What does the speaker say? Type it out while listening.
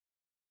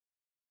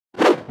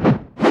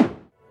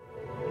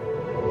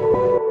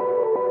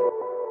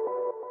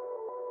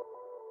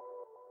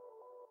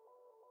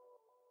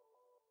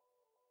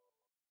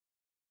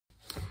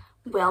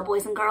Well,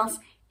 boys and girls,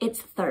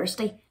 it's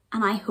Thursday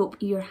and I hope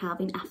you're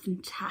having a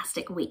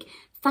fantastic week.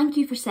 Thank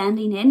you for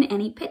sending in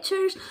any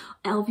pictures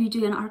of you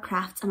doing our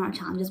crafts and our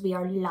challenges. We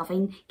are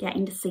loving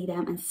getting to see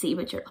them and see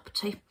what you're up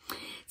to.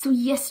 So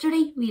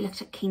yesterday we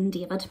looked at King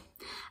David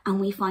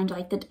and we found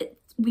out that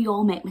we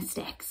all make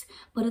mistakes,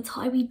 but it's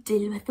how we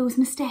deal with those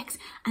mistakes.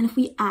 And if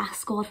we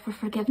ask God for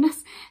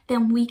forgiveness,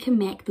 then we can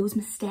make those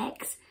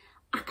mistakes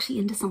actually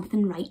into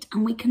something right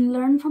and we can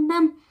learn from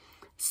them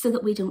so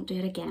that we don't do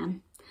it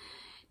again.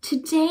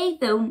 Today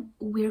though,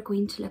 we're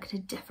going to look at a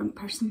different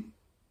person.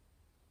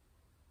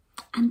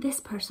 And this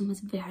person was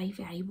very,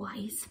 very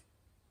wise.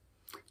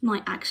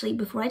 Now actually,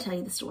 before I tell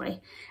you the story,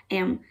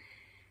 I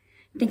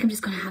think I'm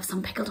just going to have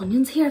some pickled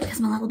onions here because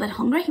I'm a little bit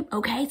hungry.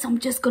 Okay, so I'm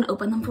just going to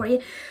open them for you.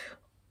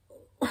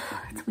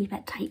 Oh, it's a wee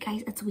bit tight,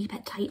 guys. It's a wee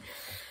bit tight.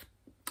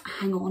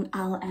 Hang on,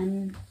 I'll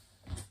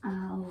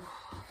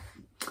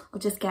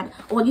just get,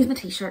 oh, I'll use my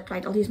t-shirt,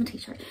 right? I'll use my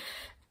t-shirt.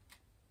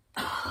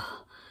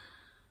 I'll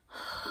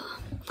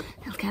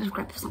get a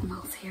grip of something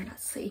else here.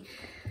 Let's see.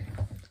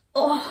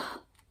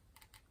 Oh,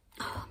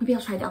 maybe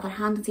I'll try the other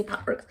hand and see if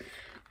that works.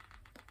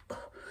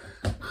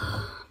 I'm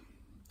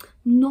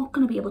not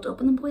going to be able to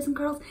open them, boys and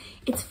girls.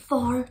 It's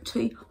far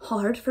too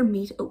hard for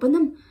me to open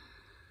them.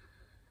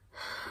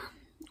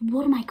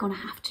 What am I going to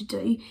have to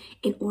do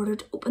in order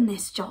to open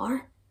this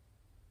jar?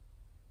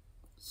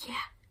 Yeah,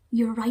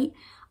 you're right.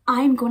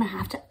 I'm going to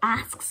have to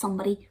ask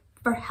somebody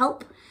for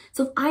help.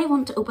 So if I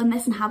want to open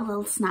this and have a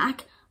little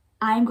snack,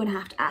 I'm going to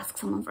have to ask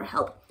someone for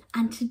help.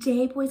 And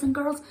today, boys and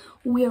girls,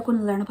 we are going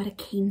to learn about a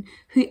king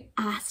who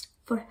asked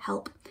for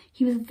help.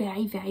 He was a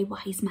very, very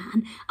wise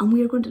man. And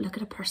we are going to look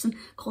at a person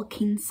called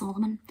King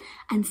Solomon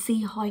and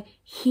see how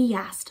he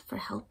asked for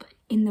help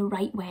in the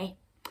right way.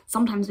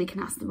 Sometimes we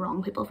can ask the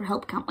wrong people for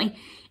help, can't we?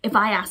 If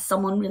I ask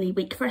someone really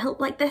weak for help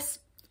like this,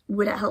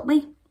 would it help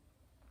me?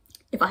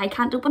 If I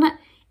can't open it,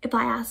 if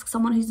I ask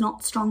someone who's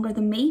not stronger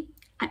than me,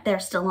 they're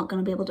still not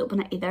going to be able to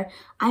open it either.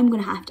 I'm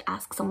going to have to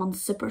ask someone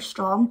super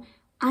strong.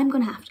 I'm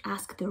going to have to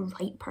ask the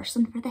right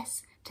person for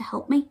this to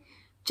help me,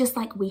 just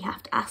like we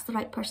have to ask the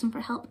right person for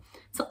help.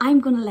 So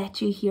I'm going to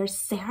let you hear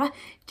Sarah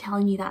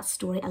telling you that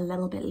story a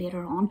little bit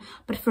later on.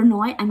 But for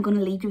now, I'm going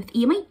to leave you with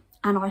Amy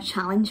and our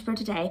challenge for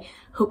today.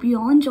 Hope you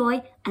all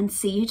enjoy and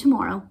see you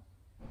tomorrow.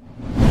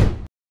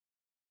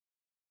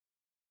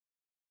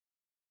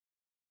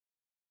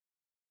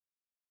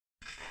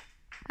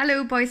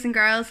 Hello boys and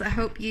girls, I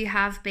hope you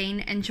have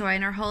been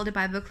enjoying our Holiday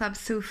Bible Club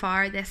so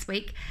far this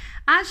week.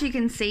 As you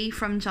can see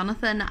from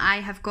Jonathan, I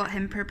have got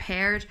him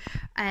prepared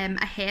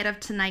ahead of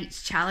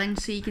tonight's challenge.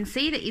 So you can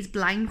see that he's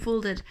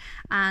blindfolded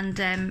and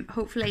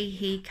hopefully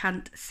he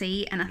can't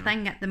see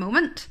anything at the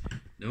moment.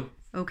 No.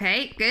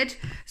 Okay, good.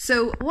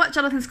 So what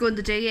Jonathan's going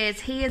to do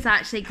is he is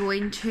actually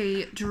going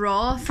to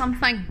draw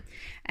something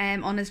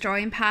on his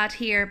drawing pad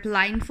here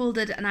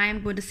blindfolded, and I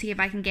am going to see if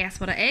I can guess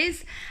what it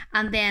is,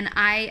 and then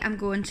I am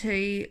going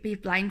to be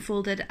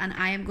blindfolded and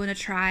I am going to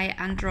try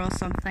and draw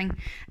something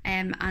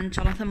and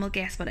Jonathan will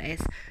guess what it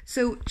is.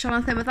 So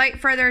Jonathan, without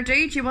further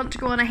ado, do you want to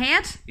go on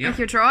ahead with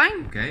your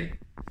drawing? Okay.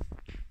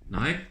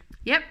 Now?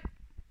 Yep.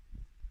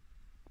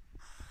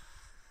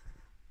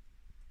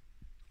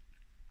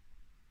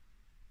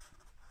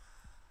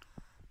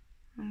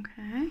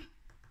 Okay.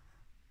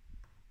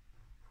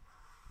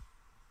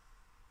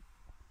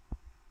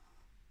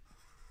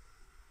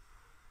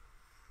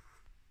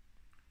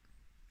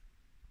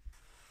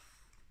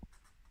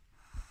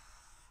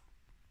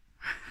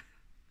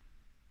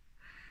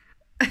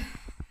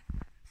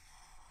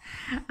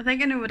 I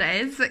think I know what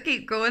it is, but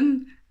keep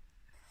going.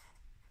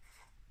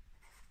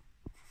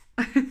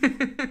 I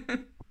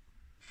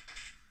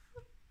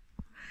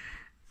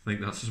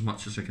think that's as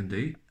much as I can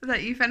do. Is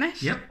that you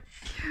finished? Yep.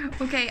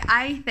 Okay,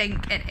 I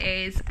think it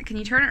is. Can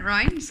you turn it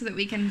around so that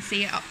we can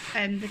see it up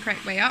in the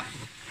correct way up?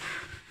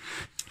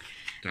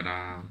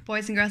 Ta-da.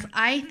 Boys and girls,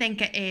 I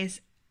think it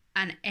is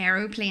an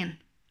aeroplane.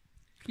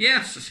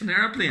 Yes, it's an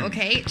aeroplane.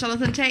 Okay,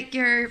 Jonathan, take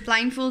your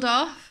blindfold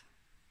off.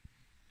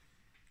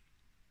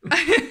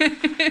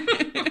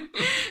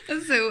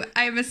 So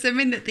I'm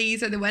assuming that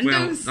these are the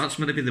windows. Well, that's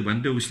meant to be the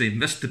windows. They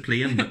missed the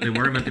plane, but they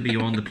were meant to be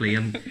on the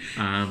plane.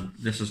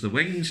 This is the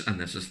wings and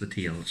this is the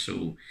tail.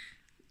 So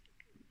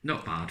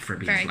not bad for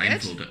being very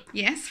blindfolded. Good.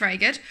 Yes, very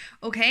good.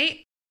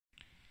 Okay.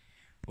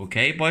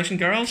 Okay, boys and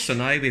girls. So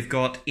now we've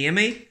got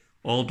Amy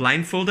all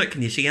blindfolded.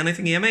 Can you see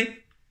anything, Amy?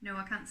 No,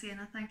 I can't see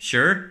anything.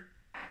 Sure.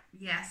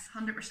 Yes,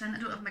 100%. I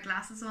don't have my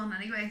glasses on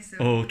anyway. So.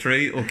 Oh,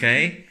 true.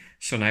 Okay.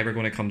 So now we're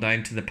going to come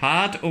down to the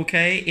pad.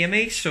 Okay,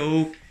 Amy.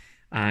 So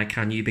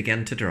can you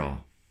begin to draw?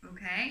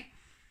 Okay.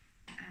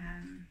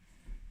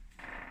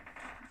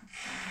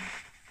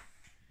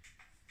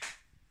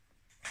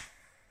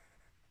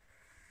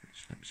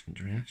 That's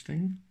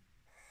interesting.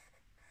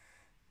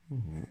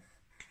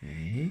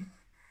 Okay.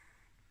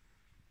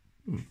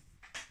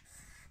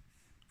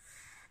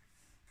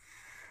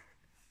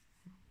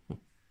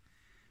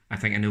 I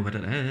think I know what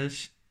it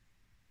is.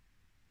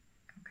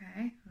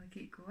 Okay, will I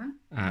keep going?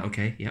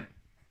 Okay, yep.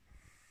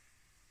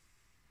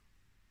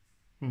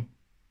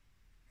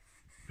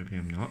 Maybe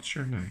I'm not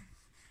sure now.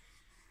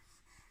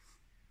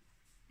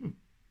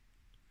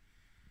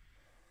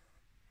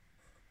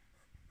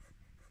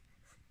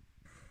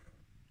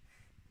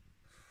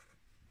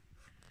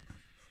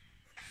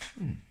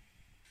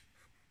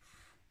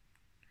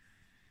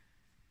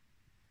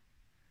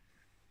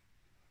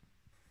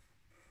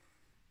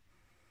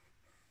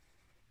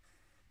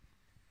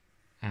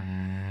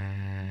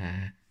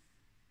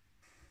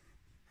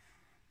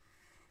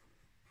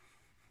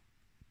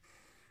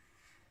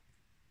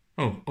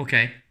 Oh,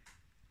 okay.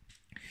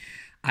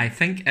 I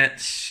think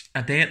it's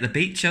a day at the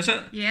beach, is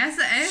it? Yes,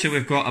 it is. So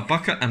we've got a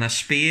bucket and a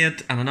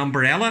spade and an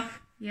umbrella.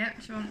 Yep,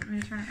 do you want me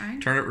to turn it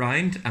around? Turn it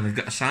round, and we've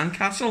got a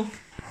sandcastle.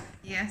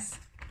 Yes.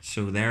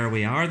 So there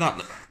we are. That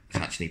is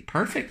actually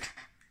perfect.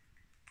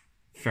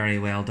 Very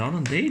well done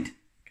indeed.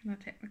 Can I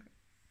take my...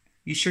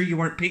 You sure you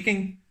weren't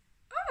peeking?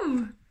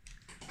 Oh,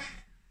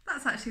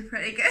 that's actually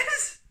pretty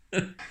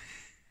good.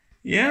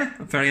 Yeah,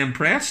 I'm very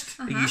impressed.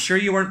 Are you sure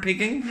you weren't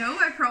peeking? No,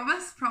 I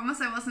promise.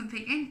 Promise I wasn't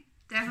peeking.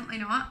 Definitely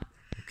not.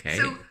 Okay.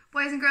 So,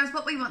 boys and girls,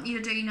 what we want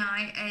you to do now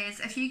is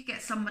if you could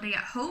get somebody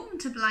at home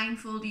to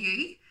blindfold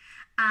you,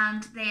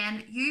 and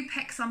then you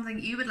pick something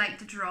you would like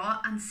to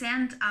draw and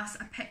send us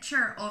a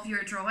picture of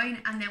your drawing,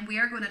 and then we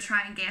are going to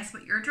try and guess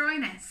what your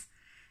drawing is.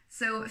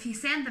 So if you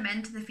send them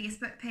into the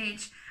Facebook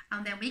page,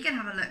 and then we can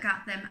have a look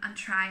at them and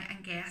try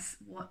and guess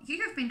what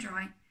you have been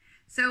drawing.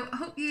 So I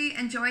hope you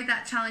enjoyed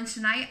that challenge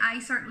tonight. I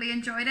certainly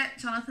enjoyed it.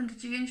 Jonathan,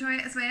 did you enjoy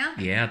it as well?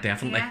 Yeah,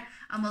 definitely. Yeah,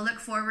 and we'll look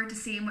forward to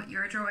seeing what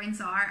your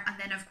drawings are, and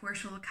then of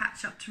course we'll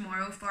catch up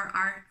tomorrow for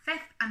our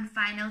 5th and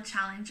final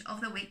challenge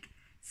of the week.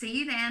 See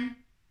you then.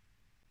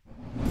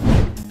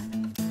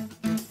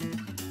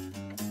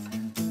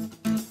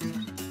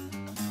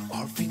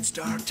 Our feet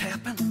start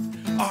tapping,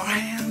 our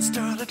hands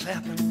started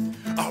clapping,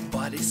 our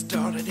bodies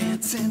started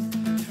dancing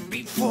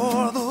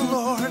before the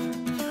Lord.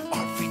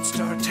 Our feet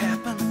start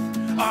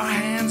tapping, our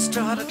hands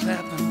started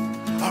clapping,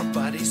 our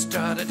bodies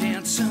started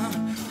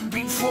dancing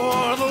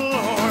before the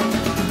Lord.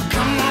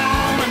 Come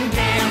on and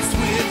dance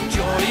with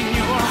joy in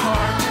your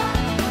heart.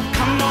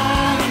 Come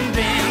on and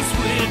dance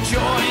with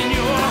joy in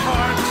your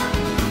heart.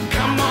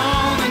 Come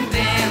on and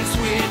dance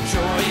with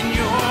joy in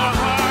your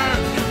heart.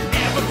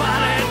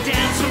 Everybody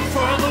dancing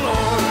for the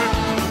Lord.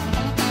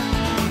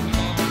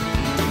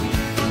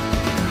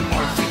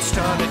 Our feet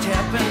started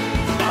tapping,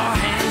 our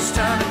hands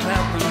started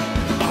clapping,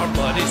 our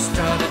bodies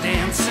started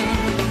dancing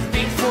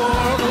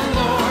before the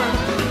Lord.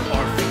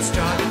 Our feet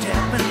started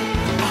tapping,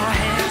 our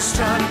hands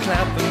started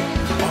clapping,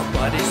 our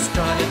bodies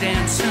started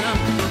dancing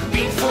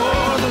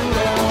before the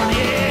Lord.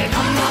 Yeah,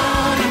 come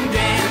on and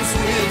dance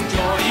with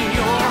joy in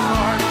your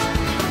heart.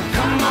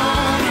 Come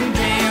on and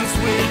dance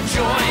with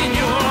joy in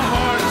your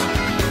heart.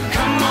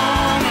 Come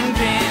on and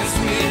dance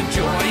with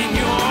joy in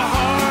your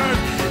heart.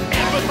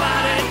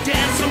 Everybody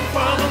dancing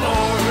for the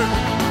Lord.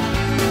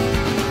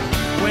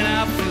 When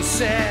I feel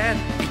sad,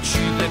 it's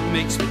you that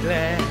makes me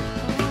glad.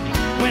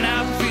 When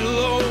I feel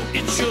low,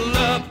 it's your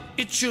love,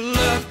 it's your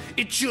love,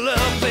 it's your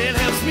love that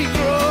helps me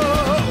grow.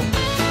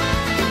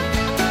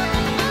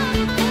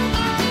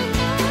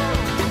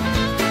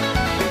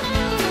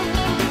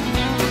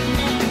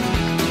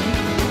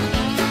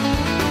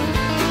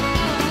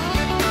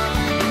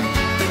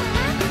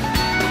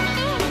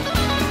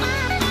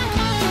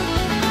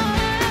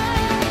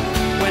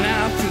 When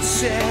I feel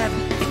sad,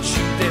 it's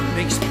you that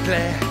makes me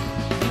glad.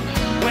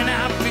 When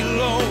I feel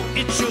low,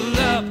 it's your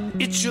love,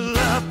 it's your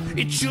love,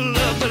 it's your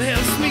love that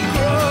helps me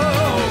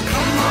grow.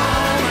 Come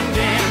on and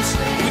dance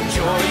with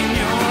joy in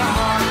your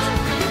heart.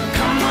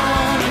 Come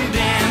on and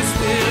dance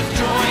with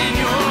joy in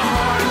your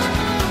heart.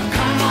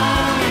 Come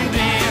on and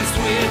dance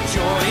with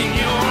joy in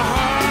your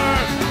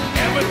heart.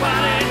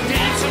 Everybody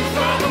dancing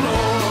for the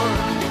Lord.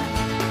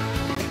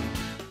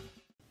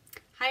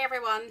 Hi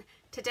everyone,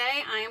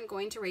 today I am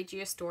going to read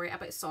you a story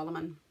about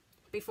Solomon.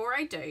 Before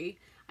I do,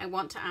 I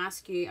want to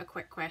ask you a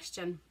quick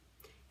question.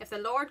 If the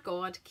Lord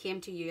God came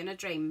to you in a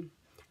dream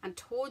and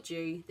told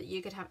you that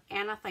you could have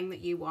anything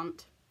that you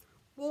want,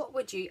 what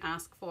would you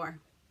ask for?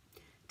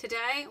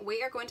 Today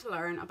we are going to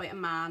learn about a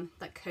man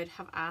that could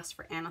have asked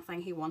for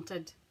anything he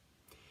wanted.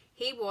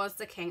 He was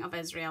the king of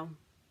Israel.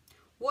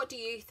 What do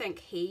you think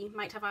he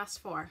might have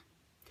asked for?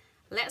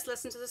 Let's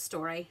listen to the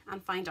story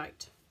and find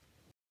out.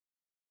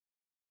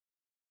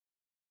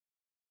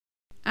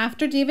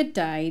 After David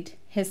died,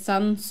 his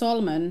son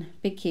Solomon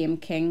became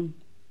king.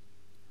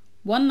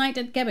 One night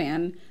at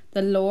Gibeon,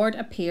 the Lord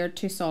appeared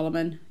to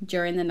Solomon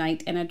during the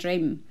night in a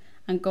dream,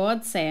 and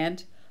God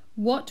said,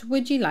 "What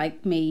would you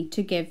like me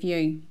to give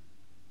you?"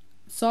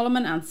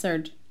 Solomon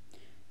answered,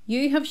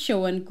 "You have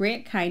shown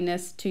great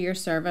kindness to your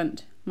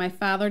servant, my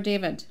father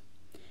David,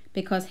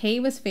 because he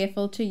was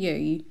faithful to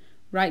you,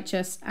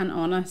 righteous and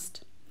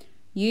honest.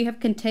 You have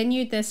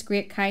continued this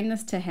great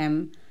kindness to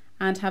him,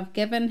 and have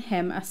given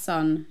him a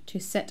son to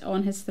sit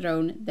on his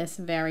throne this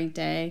very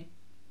day.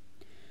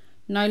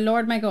 Now,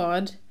 Lord my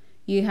God,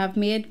 you have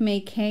made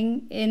me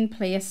king in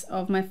place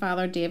of my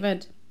father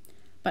David,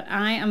 but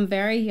I am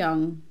very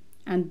young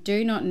and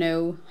do not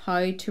know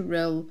how to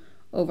rule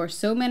over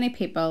so many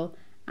people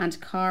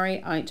and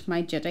carry out my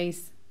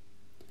duties.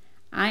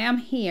 I am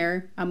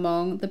here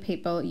among the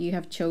people you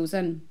have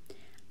chosen,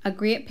 a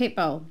great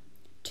people,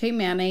 too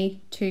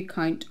many to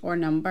count or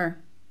number.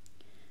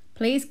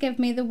 Please give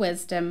me the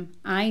wisdom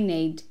I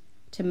need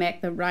to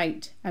make the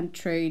right and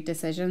true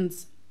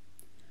decisions."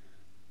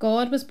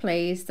 God was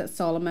pleased that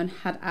Solomon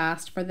had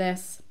asked for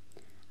this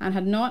and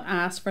had not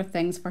asked for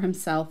things for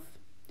himself.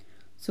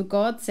 So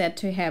God said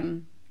to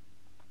him,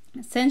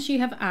 "Since you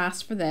have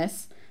asked for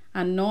this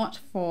and not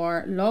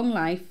for long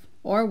life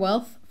or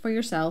wealth for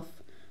yourself,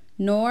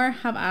 nor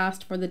have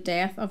asked for the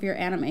death of your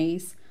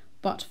enemies,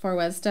 but for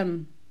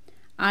wisdom.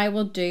 I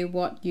will do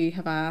what you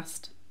have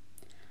asked.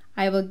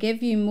 I will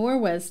give you more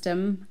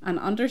wisdom and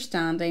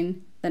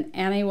understanding than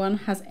anyone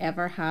has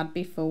ever had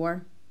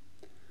before.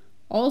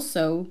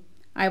 Also,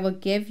 I will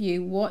give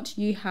you what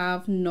you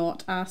have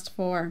not asked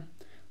for,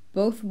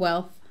 both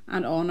wealth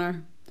and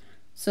honour,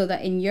 so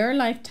that in your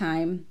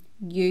lifetime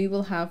you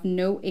will have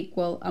no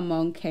equal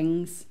among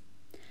kings.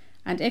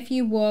 And if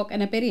you walk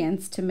in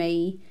obedience to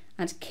me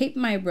and keep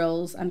my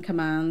rules and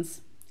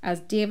commands, as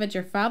David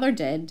your father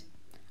did,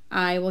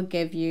 I will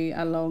give you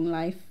a long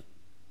life.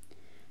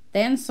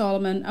 Then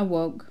Solomon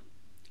awoke,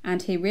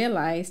 and he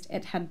realized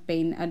it had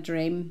been a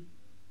dream.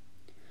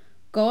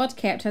 God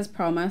kept his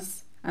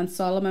promise, and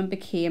Solomon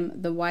became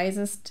the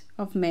wisest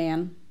of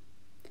men.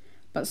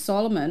 But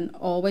Solomon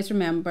always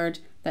remembered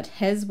that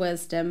his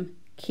wisdom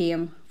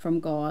came from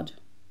God.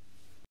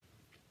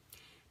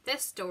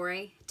 This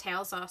story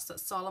tells us that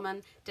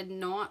Solomon did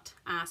not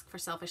ask for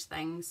selfish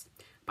things,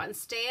 but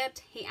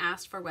instead he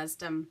asked for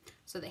wisdom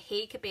so that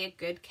he could be a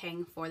good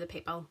king for the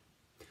people.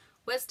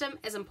 Wisdom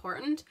is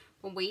important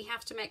when we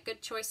have to make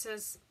good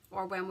choices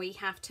or when we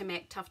have to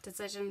make tough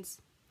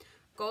decisions.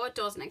 God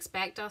doesn't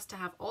expect us to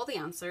have all the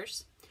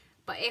answers,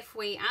 but if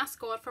we ask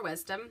God for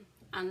wisdom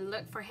and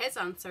look for his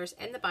answers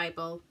in the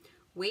Bible,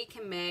 we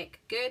can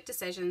make good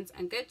decisions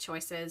and good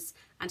choices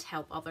and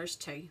help others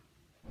too.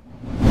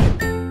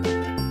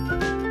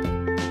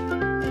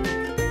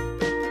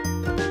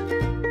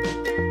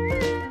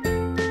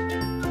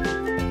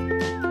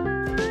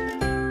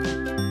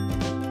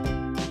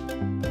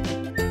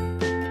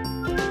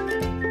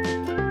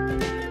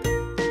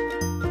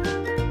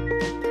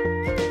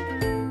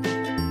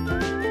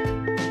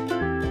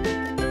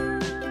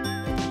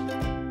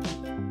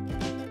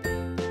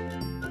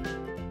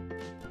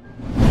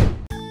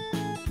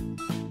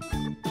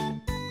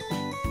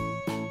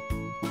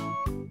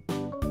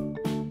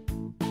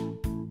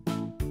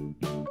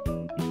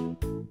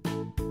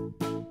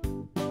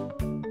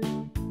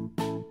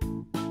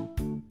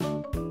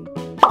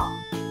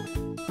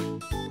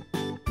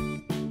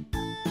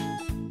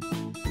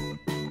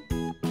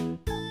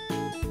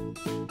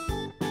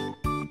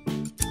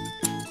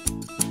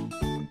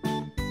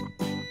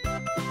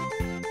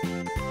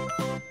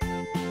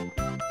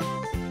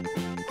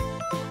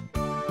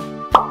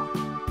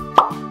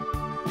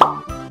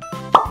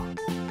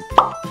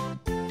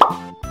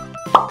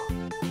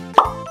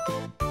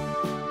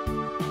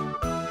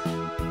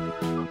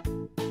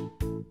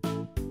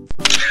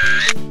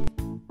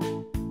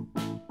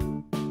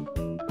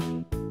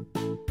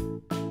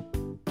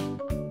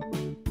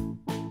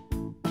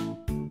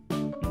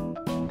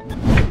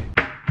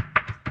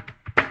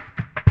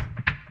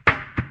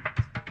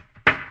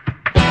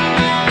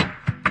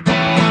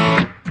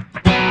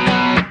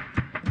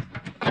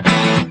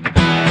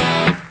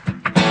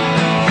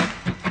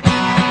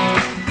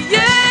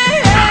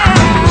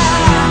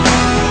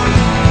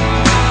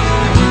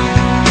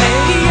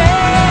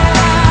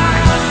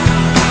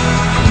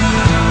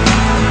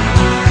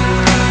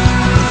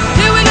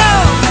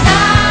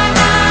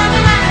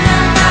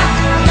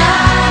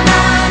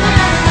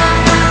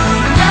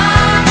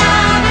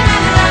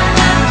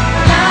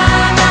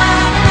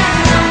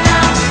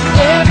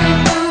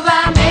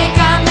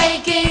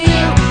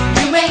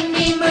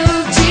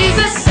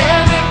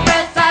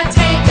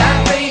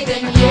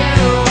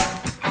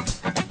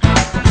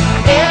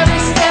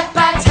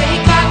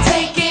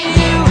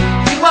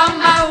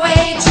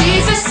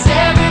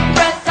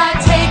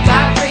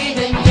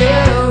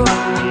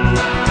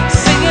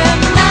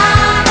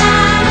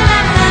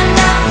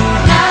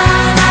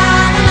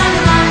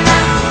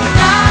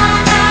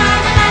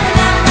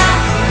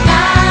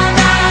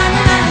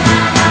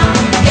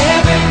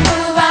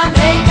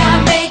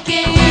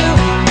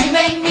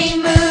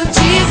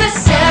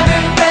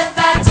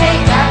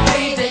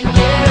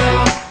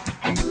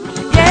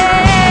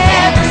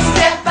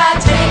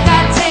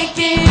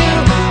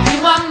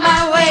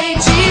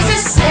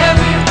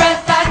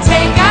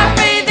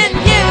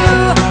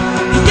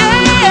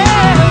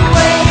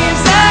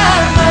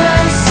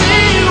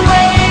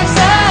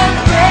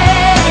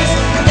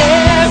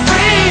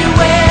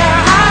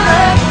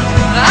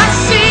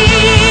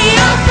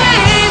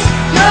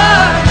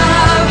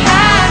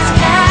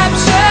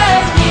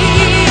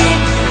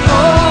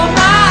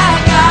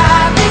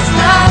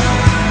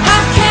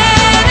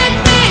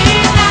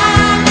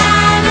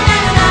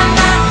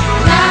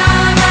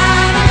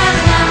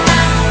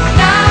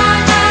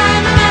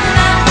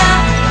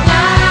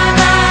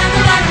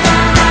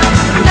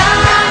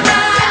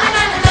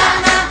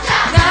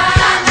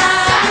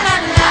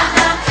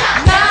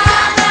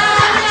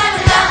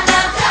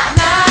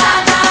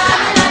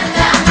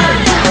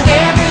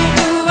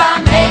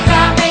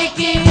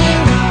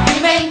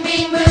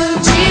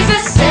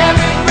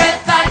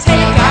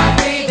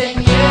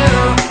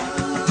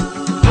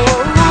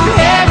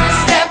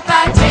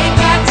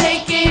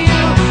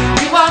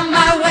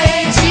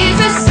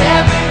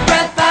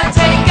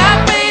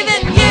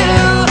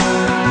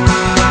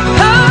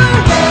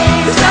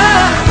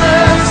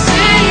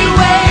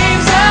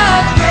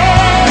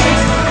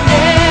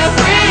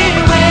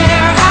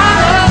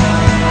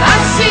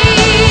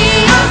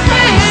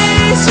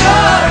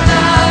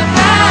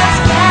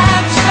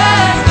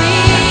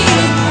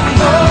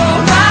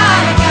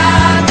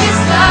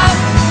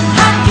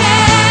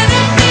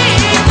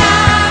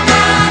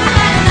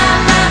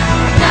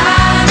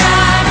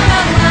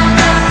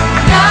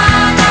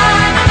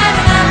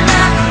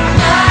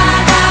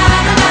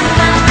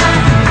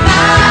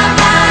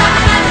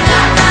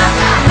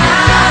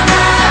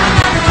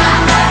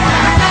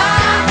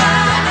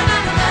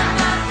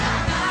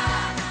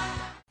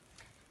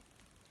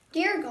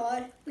 Dear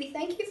God, we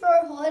thank you for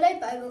our holiday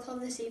Bible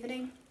club this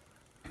evening,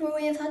 where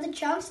we have had the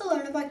chance to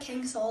learn about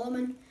King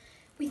Solomon.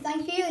 We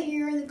thank you that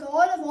you are the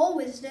God of all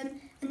wisdom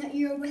and that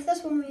you are with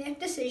us when we make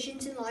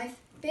decisions in life,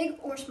 big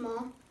or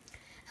small.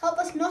 Help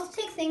us not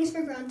to take things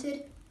for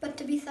granted, but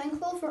to be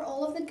thankful for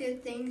all of the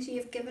good things you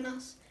have given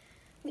us.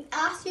 We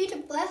ask you to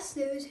bless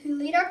those who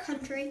lead our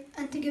country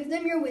and to give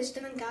them your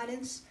wisdom and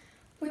guidance.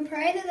 We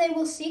pray that they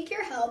will seek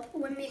your help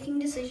when making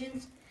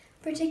decisions,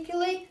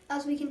 particularly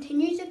as we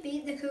continue to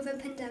beat the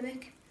COVID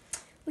pandemic.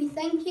 We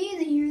thank you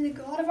that you are the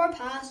God of our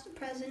past,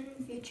 present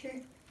and future.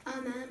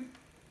 Amen.